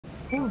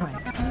All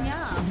right.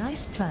 Yeah.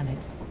 Nice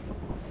planet.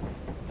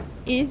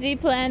 Easy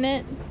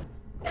planet.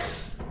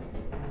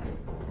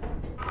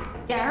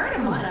 Yeah, I heard a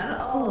mine. I don't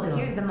know. Hold Oh, on.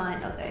 here's the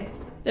mine. Okay.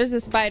 There's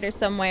a spider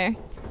somewhere.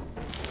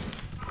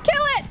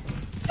 Kill it!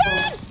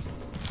 Son!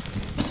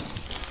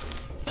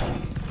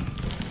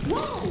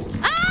 Whoa!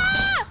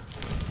 Ah!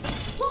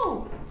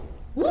 Whoa!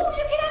 Whoa!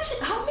 You can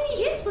actually. How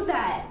many hits was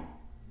that?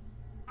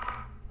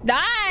 Yeah,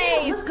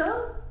 Nice! let's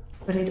go.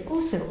 But it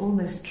also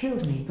almost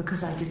killed me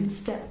because I didn't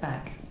step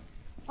back.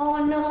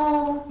 Oh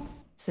no!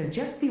 So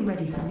just be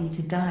ready for me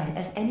to die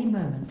at any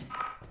moment.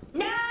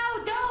 No!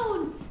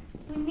 Don't!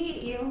 We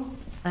need you.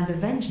 And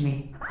avenge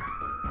me.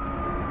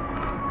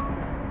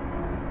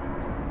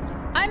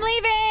 I'm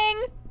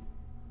leaving!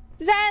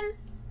 Zen!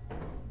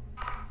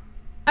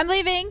 I'm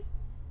leaving.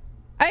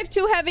 I have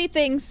 2 heavy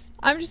things.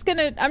 I'm just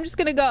gonna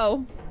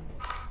go.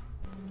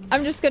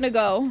 I'm just gonna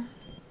go.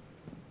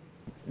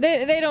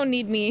 They don't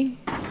need me.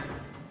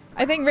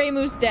 I think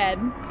Reimu's dead.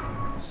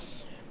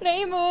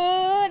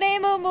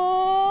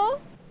 Reimu!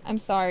 I'm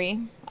sorry.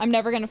 I'm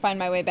never gonna find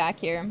my way back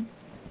here.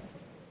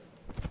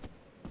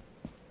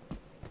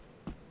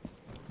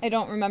 I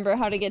don't remember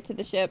how to get to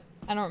the ship.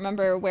 I don't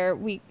remember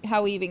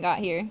how we even got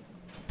here.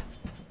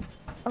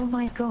 Oh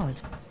my god,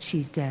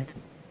 she's dead.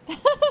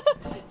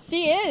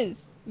 She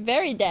is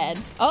very dead.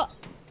 Oh,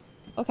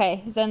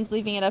 okay. Zen's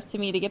leaving it up to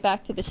me to get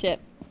back to the ship.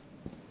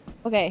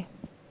 Okay,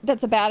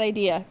 that's a bad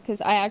idea because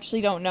I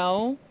actually don't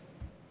know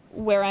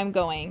where I'm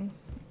going.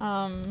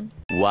 One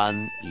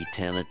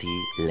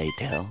eternity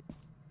later.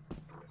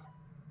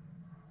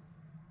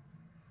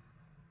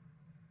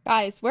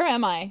 Guys, where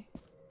am I?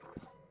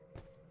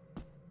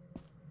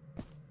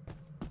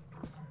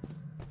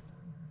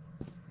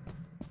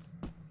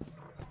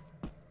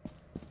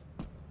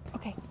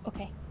 Okay,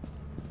 okay.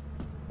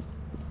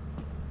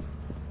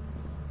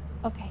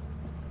 Okay.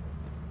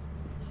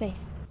 Safe.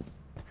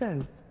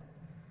 So,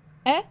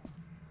 Eh?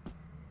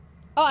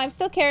 Oh, I'm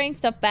still carrying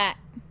stuff back.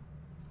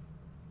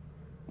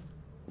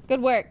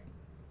 Good work.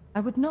 I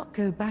would not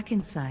go back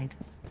inside.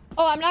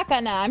 Oh, I'm not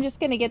gonna. I'm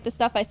just gonna get the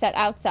stuff I set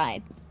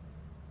outside.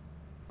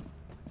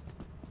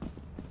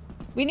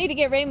 We need to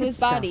get Reimu's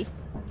body.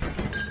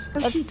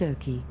 Okie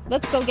dokie.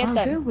 Let's go get I'll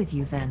them. go with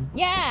you then.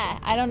 Yeah,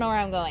 I don't know where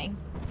I'm going.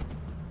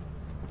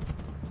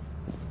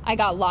 I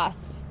got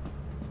lost.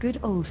 Good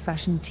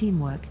old-fashioned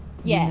teamwork.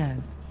 Yeah. You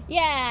know.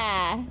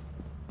 Yeah.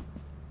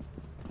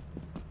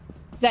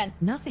 Zen.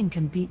 Nothing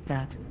can beat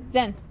that.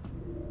 Zen.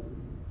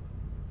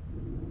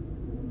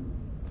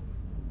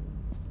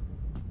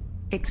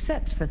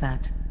 Except for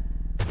that.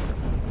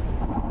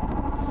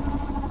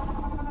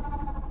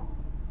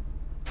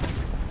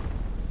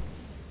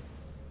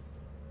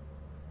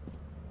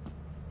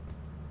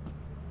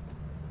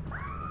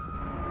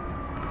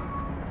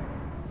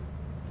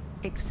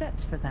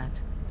 Except for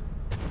that.